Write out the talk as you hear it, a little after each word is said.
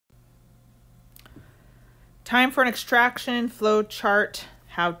Time for an extraction flow chart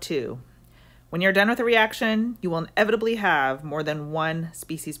how-to. When you're done with a reaction, you will inevitably have more than one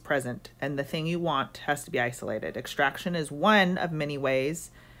species present, and the thing you want has to be isolated. Extraction is one of many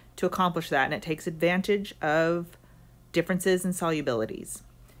ways to accomplish that, and it takes advantage of differences in solubilities.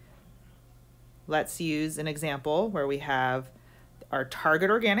 Let's use an example where we have our target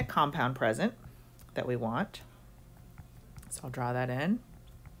organic compound present that we want. So I'll draw that in.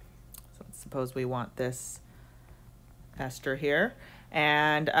 So let's suppose we want this ester here,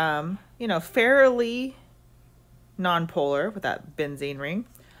 and fairly nonpolar with that benzene ring.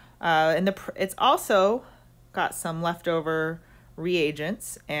 It's also got some leftover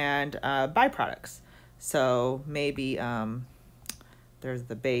reagents and byproducts. So maybe there's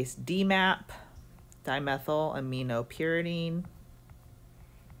the base DMAP, dimethyl aminopyridine.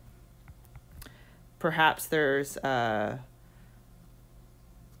 Perhaps there's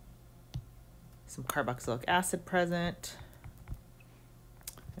some carboxylic acid present,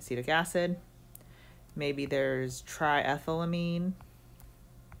 acetic acid. Maybe there's triethylamine.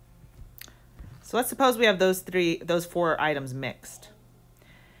 So let's suppose we have those four items mixed.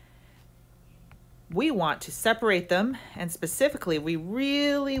 We want to separate them, and specifically, we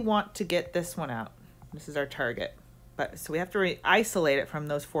really want to get this one out. This is our target. So we have to isolate it from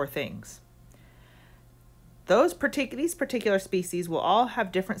those four things. These particular species will all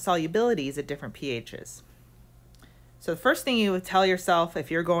have different solubilities at different pHs. So the first thing you would tell yourself if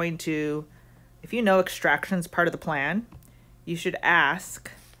you know extraction is part of the plan, you should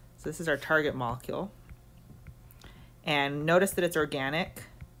ask, so this is our target molecule, and notice that it's organic,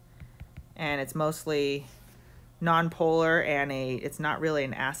 and it's mostly nonpolar, and it's not really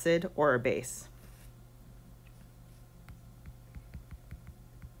an acid or a base.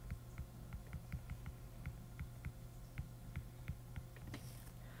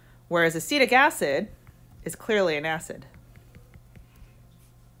 Whereas acetic acid is clearly an acid.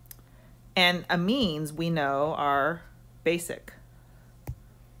 And amines, we know, are basic.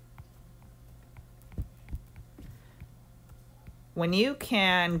 When you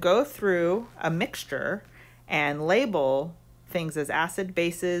can go through a mixture and label things as acid,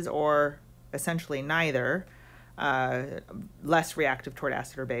 bases, or essentially neither, less reactive toward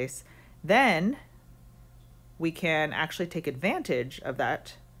acid or base, then we can actually take advantage of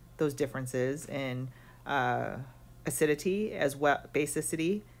those differences in acidity as well,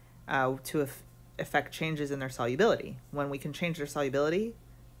 basicity, to affect changes in their solubility. When we can change their solubility,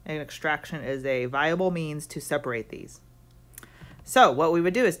 an extraction is a viable means to separate these. So what we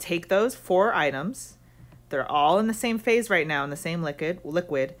would do is take those four items, they're all in the same phase right now in the same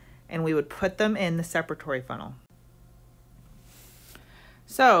liquid, and we would put them in the separatory funnel.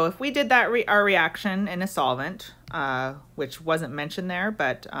 So if we did our reaction in a solvent, which wasn't mentioned there,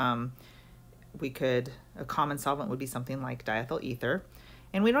 but a common solvent would be something like diethyl ether.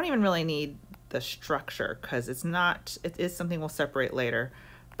 And we don't even really need the structure because it is something we'll separate later,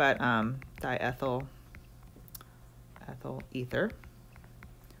 but diethyl ether,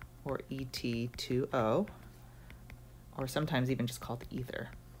 or ET2O, or sometimes even just called ether.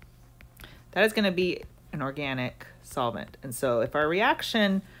 That is going to be an organic solvent. And so if our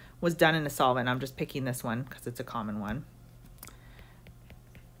reaction was done in a solvent, I'm just picking this one because it's a common one,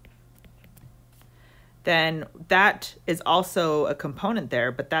 then that is also a component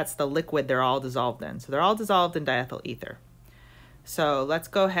there, but that's the liquid they're all dissolved in. So they're all dissolved in diethyl ether. So let's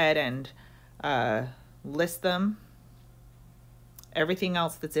go ahead and list them, everything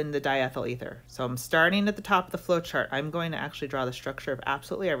else that's in the diethyl ether. So I'm starting at the top of the flow chart. I'm going to actually draw the structure of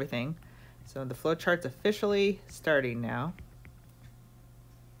absolutely everything. So the flow chart's officially starting now.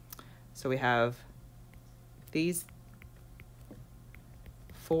 So we have these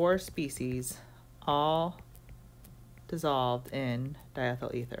four species all dissolved in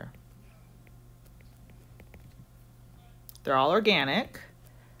diethyl ether. They're all organic.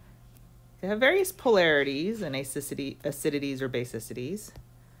 They have various polarities and acidities or basicities,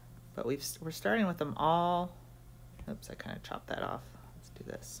 but we're starting with them all. Oops, I kind of chopped that off. Let's do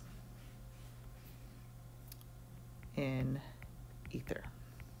this. In ether.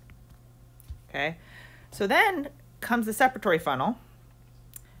 Okay, so then comes the separatory funnel,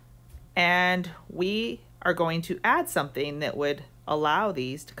 and we are going to add something that would allow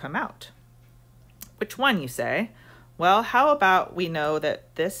these to come out. Which one, you say? Well, how about we know that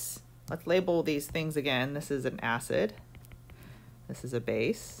let's label these things again. This is an acid, this is a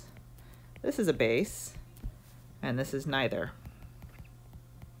base, this is a base, and this is neither.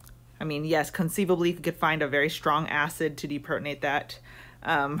 I mean, yes, conceivably you could find a very strong acid to deprotonate that,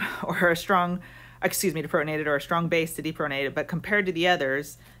 or a strong deprotonated, or a strong base to deprotonate it. But compared to the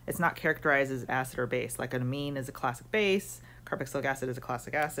others, it's not characterized as acid or base. Like an amine is a classic base, carboxylic acid is a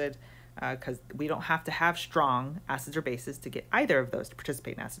classic acid, because we don't have to have strong acids or bases to get either of those to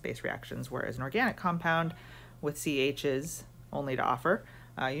participate in acid-base reactions, whereas an organic compound with CHs only to offer,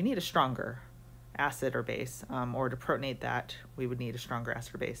 you need a stronger acid or base, or to protonate that, we would need a stronger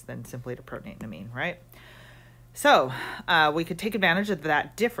acid or base than simply to protonate an amine, right? So we could take advantage of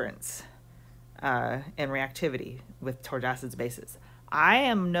that difference in reactivity towards acids and bases. I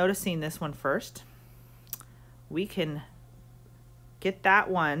am noticing this one first. We can get that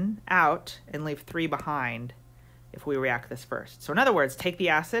one out and leave 3 behind if we react this first. So in other words, take the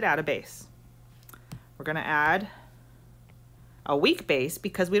acid, add a base. We're going to add a weak base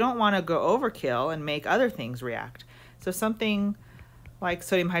because we don't want to go overkill and make other things react. So something like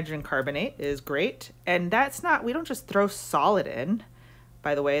sodium hydrogen carbonate is great. And that's not, we don't just throw solid in.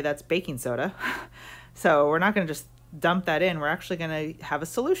 By the way, that's baking soda. So we're not going to just dump that in. We're actually going to have a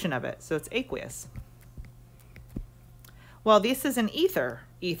solution of it. So it's aqueous. Well, this is an ether.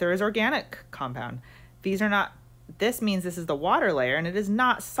 Ether is organic compound. These are not, this means this is the water layer, and it is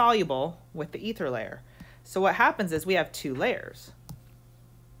not soluble with the ether layer. So what happens is we have 2 layers.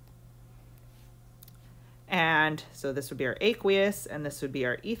 And so this would be our aqueous, and this would be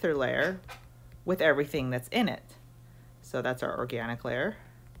our ether layer with everything that's in it. So that's our organic layer,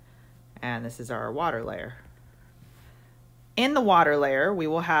 and this is our water layer. In the water layer, we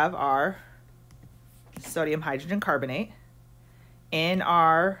will have our sodium hydrogen carbonate. In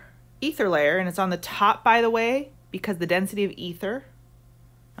our ether layer, and it's on the top, by the way, because the density of ether,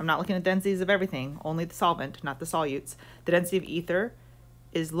 I'm not looking at densities of everything, only the solvent, not the solutes. The density of ether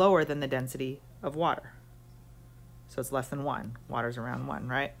is lower than the density of water. So it's less than 1. Water's around 1,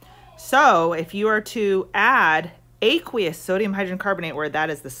 right? So if you are to add aqueous sodium hydrogen carbonate, where that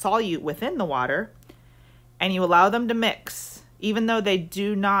is the solute within the water, and you allow them to mix, even though they're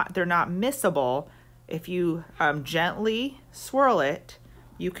not miscible, if you gently swirl it,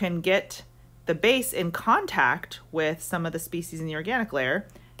 you can get the base in contact with some of the species in the organic layer,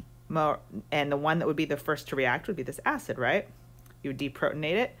 and the one that would be the first to react would be this acid, right? You would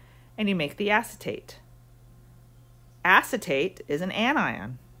deprotonate it, and you make the acetate. Acetate is an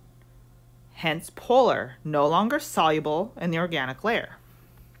anion, hence polar, no longer soluble in the organic layer.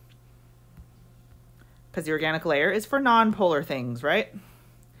 Because the organic layer is for non-polar things, right?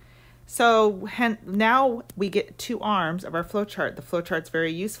 So now we get 2 arms of our flowchart. The flowchart's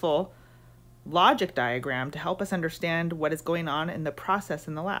very useful logic diagram to help us understand what is going on in the process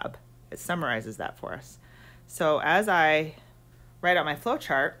in the lab. It summarizes that for us. So as I write out my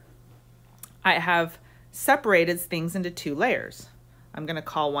flowchart, I have separated things into 2 layers. I'm going to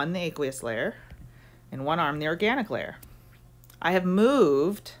call one the aqueous layer and one arm the organic layer. I have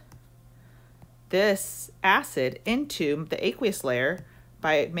moved this acid into the aqueous layer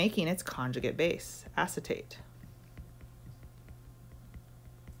by making its conjugate base, acetate.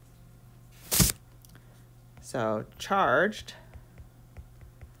 So charged,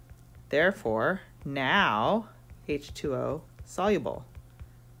 therefore now H2O soluble.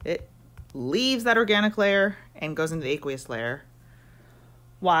 It leaves that organic layer and goes into the aqueous layer,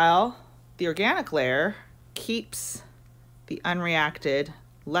 while the organic layer keeps the unreacted,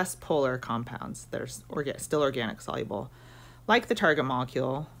 less polar compounds that are still organic soluble, like the target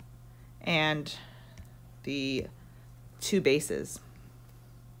molecule and the 2 bases,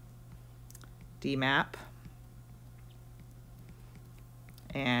 DMAP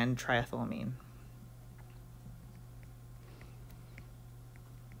and triethylamine.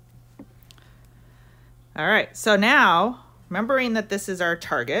 All right, so now, remembering that this is our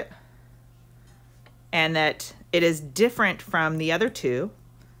target and that it is different from the other 2,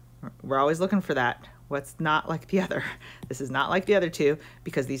 we're always looking for that. What's not like the other? This is not like the other 2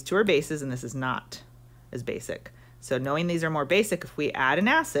 because these 2 are bases and this is not as basic. So knowing these are more basic, if we add an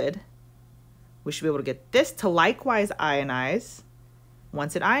acid, we should be able to get this to likewise ionize.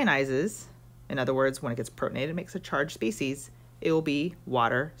 Once it ionizes, in other words, when it gets protonated, it makes a charged species, it will be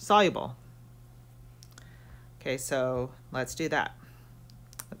water soluble. Okay, so let's do that.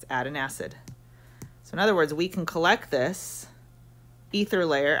 Let's add an acid. So in other words, we can collect this ether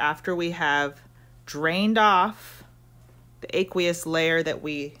layer after we have drained off the aqueous layer that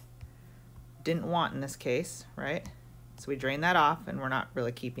we didn't want in this case, right? So we drain that off and we're not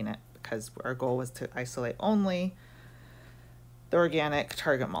really keeping it because our goal was to isolate only the organic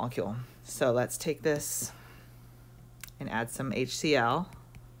target molecule. So let's take this and add some HCl.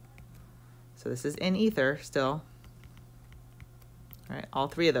 So this is in ether still. All right, all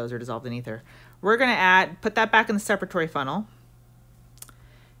 3 of those are dissolved in ether. We're gonna put that back in the separatory funnel.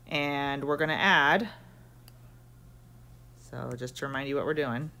 And we're gonna add, so just to remind you what we're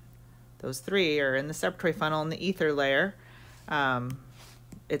doing, those three are in the separatory funnel in the ether layer.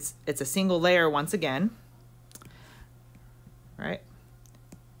 It's a single layer once again, right?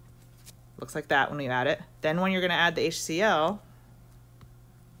 Looks like that when you add it. Then when you're gonna add the HCl,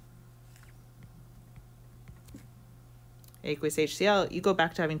 aqueous HCl, you go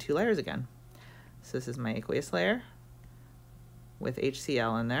back to having two layers again. So this is my aqueous layer with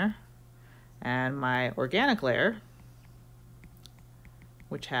HCl in there, and my organic layer,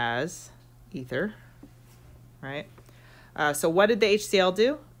 which has ether, right? So what did the HCl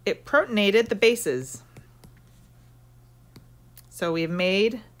do? It protonated the bases. So we've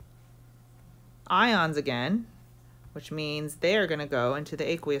made ions again, which means they are gonna go into the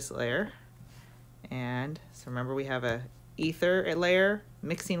aqueous layer. And so remember, we have a ether layer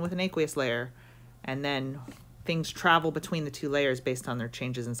mixing with an aqueous layer, and then things travel between the two layers based on their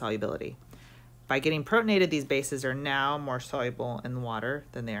changes in solubility. By getting protonated, these bases are now more soluble in water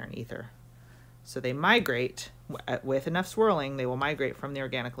than they are in ether. So they migrate, with enough swirling, they will migrate from the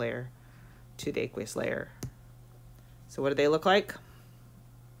organic layer to the aqueous layer. So what do they look like?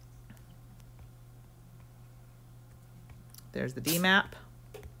 There's the D map.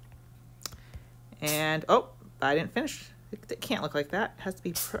 And, oh, I didn't finish. It can't look like that. It has to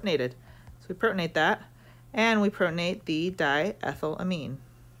be protonated. So we protonate that, and we protonate the diethylamine.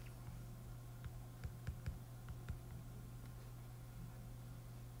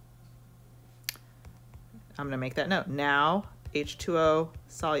 I'm going to make that note. Now H2O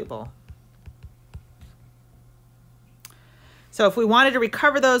soluble. So if we wanted to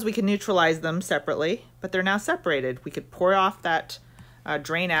recover those, we could neutralize them separately, but they're now separated. We could pour off that,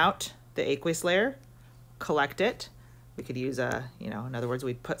 drain out the aqueous layer, collect it. We could use a, in other words,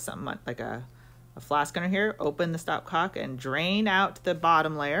 we'd put something like a flask under here, open the stopcock and drain out the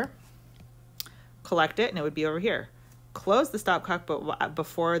bottom layer, collect it, and it would be over here. Close the stopcock but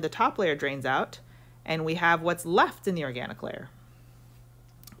before the top layer drains out, and we have what's left in the organic layer.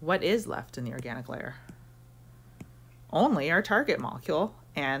 What is left in the organic layer? Only our target molecule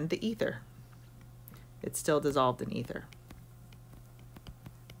and the ether. It's still dissolved in ether.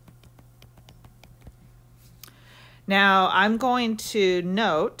 Now I'm going to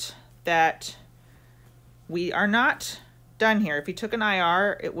note that we are not done here. If you took an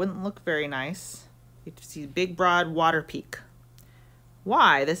IR, it wouldn't look very nice. You'd see big, broad water peak.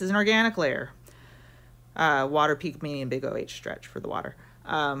 Why? This is an organic layer. Water peak meaning a big OH stretch for the water.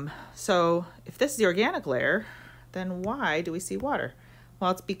 So if this is the organic layer, then why do we see water?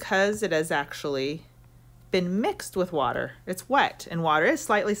 Well, it's because it has actually been mixed with water. It's wet, and water is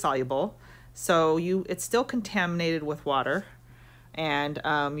slightly soluble, so it's still contaminated with water, and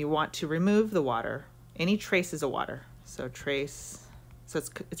you want to remove the water, any traces of water. So trace, so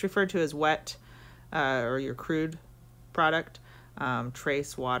it's referred to as wet or your crude product.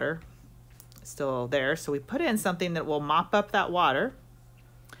 Trace water still there, so we put in something that will mop up that water,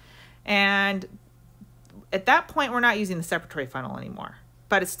 and at that point we're not using the separatory funnel anymore,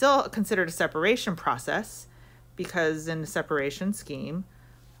 but it's still considered a separation process, because in the separation scheme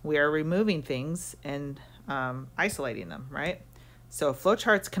we are removing things and isolating them, right? So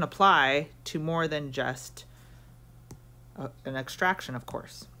flowcharts can apply to more than just an extraction, of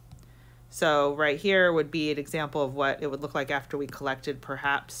course. So right here would be an example of what it would look like after we collected,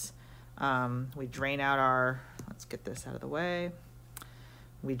 perhaps. We drain out our, let's get this out of the way.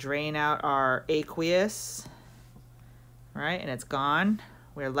 We drain out our aqueous, right, and it's gone.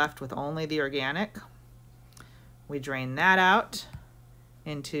 We're left with only the organic. We drain that out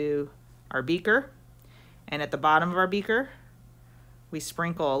into our beaker, and at the bottom of our beaker, we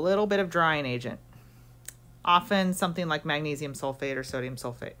sprinkle a little bit of drying agent, often something like magnesium sulfate or sodium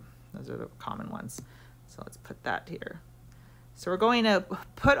sulfate. Those are the common ones. So let's put that here. So we're going to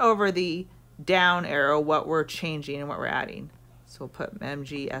put over the down arrow what we're changing and what we're adding. So we'll put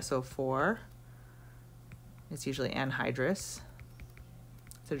MgSO4. It's usually anhydrous.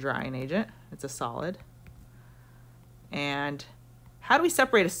 It's a drying agent. It's a solid. And how do we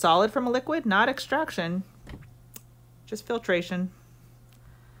separate a solid from a liquid? Not extraction, just filtration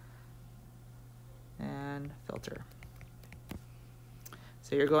and filter.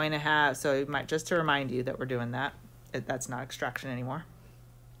 So you're going to have, so you might, just to remind you that we're doing that, that's not extraction anymore.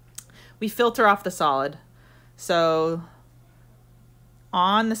 We filter off the solid. So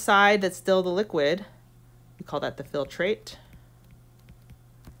on the side that's still the liquid, we call that the filtrate.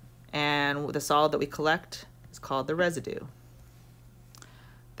 And the solid that we collect is called the residue.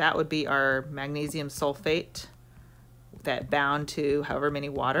 That would be our magnesium sulfate that bound to however many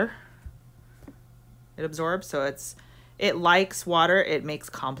water it absorbs. So It likes water. It makes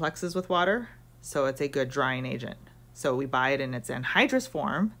complexes with water, so it's a good drying agent. So we buy it in its anhydrous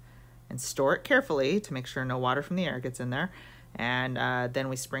form and store it carefully to make sure no water from the air gets in there. And then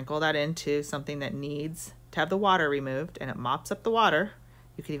we sprinkle that into something that needs to have the water removed, and it mops up the water.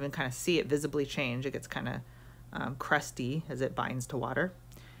 You can even kind of see it visibly change. It gets kind of crusty as it binds to water.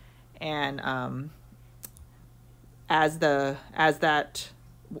 And as that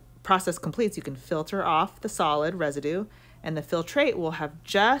process completes, you can filter off the solid residue, and the filtrate will have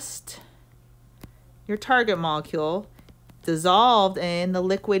just your target molecule dissolved in the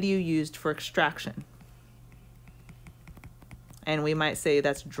liquid you used for extraction. And we might say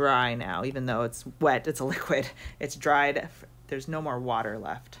that's dry now, even though it's wet, it's a liquid. It's dried, there's no more water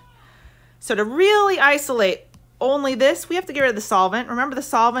left. So to really isolate only this, we have to get rid of the solvent. Remember, the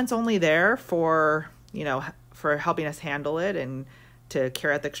solvent's only there for, you know, for helping us handle it and to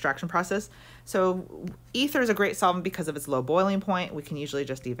carry out the extraction process. So ether is a great solvent because of its low boiling point. We can usually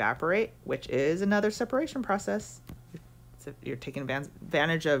just evaporate, which is another separation process. So you're taking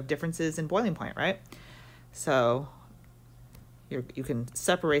advantage of differences in boiling point, right? So you can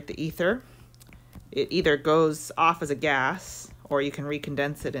separate the ether. It either goes off as a gas, or you can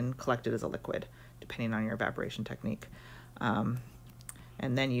recondense it and collect it as a liquid, depending on your evaporation technique. And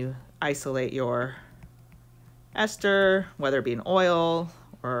then you isolate your ester, whether it be an oil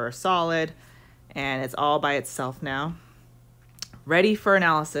or a solid, and it's all by itself now, ready for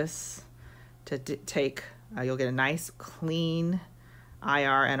analysis to take. You'll get a nice clean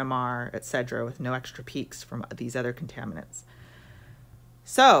IR, NMR, etc., with no extra peaks from these other contaminants.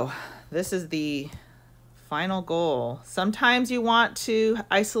 So this is the final goal. Sometimes you want to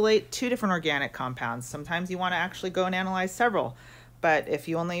isolate 2 different organic compounds. Sometimes you want to actually go and analyze several. But if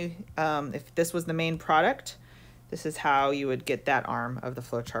you only, if this was the main product, this is how you would get that arm of the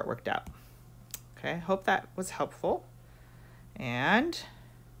flowchart worked out. Okay, hope that was helpful. And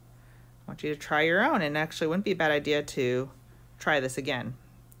I want you to try your own, and actually it wouldn't be a bad idea to try this again,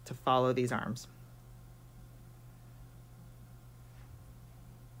 to follow these arms.